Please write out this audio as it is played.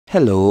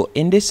Hello,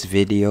 in this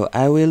video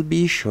I will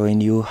be showing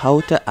you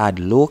how to add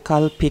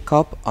local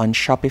pickup on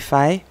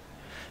Shopify.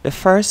 The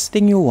first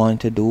thing you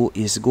want to do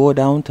is go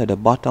down to the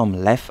bottom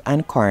left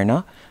hand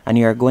corner and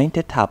you are going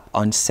to tap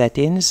on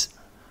settings.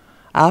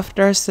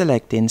 After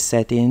selecting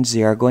settings,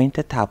 you are going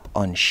to tap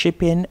on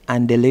shipping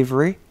and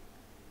delivery.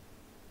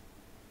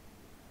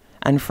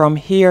 And from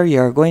here you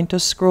are going to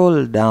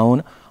scroll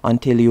down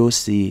until you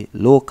see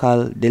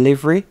local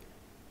delivery.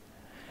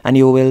 And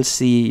you will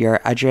see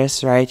your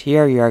address right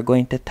here. You are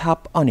going to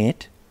tap on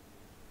it.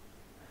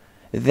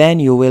 Then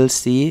you will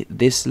see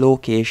this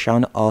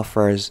location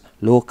offers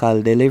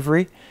local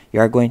delivery.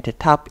 You are going to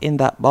tap in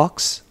that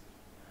box.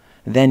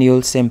 Then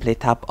you'll simply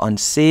tap on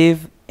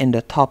save in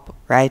the top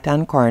right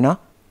hand corner.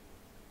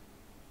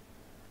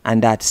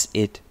 And that's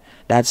it.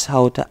 That's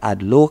how to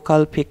add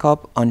local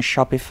pickup on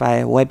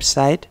Shopify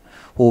website.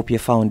 Hope you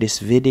found this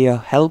video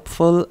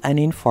helpful and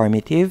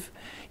informative.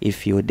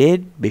 If you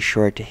did, be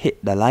sure to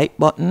hit the like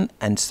button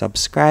and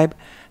subscribe,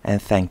 and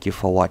thank you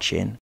for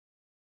watching.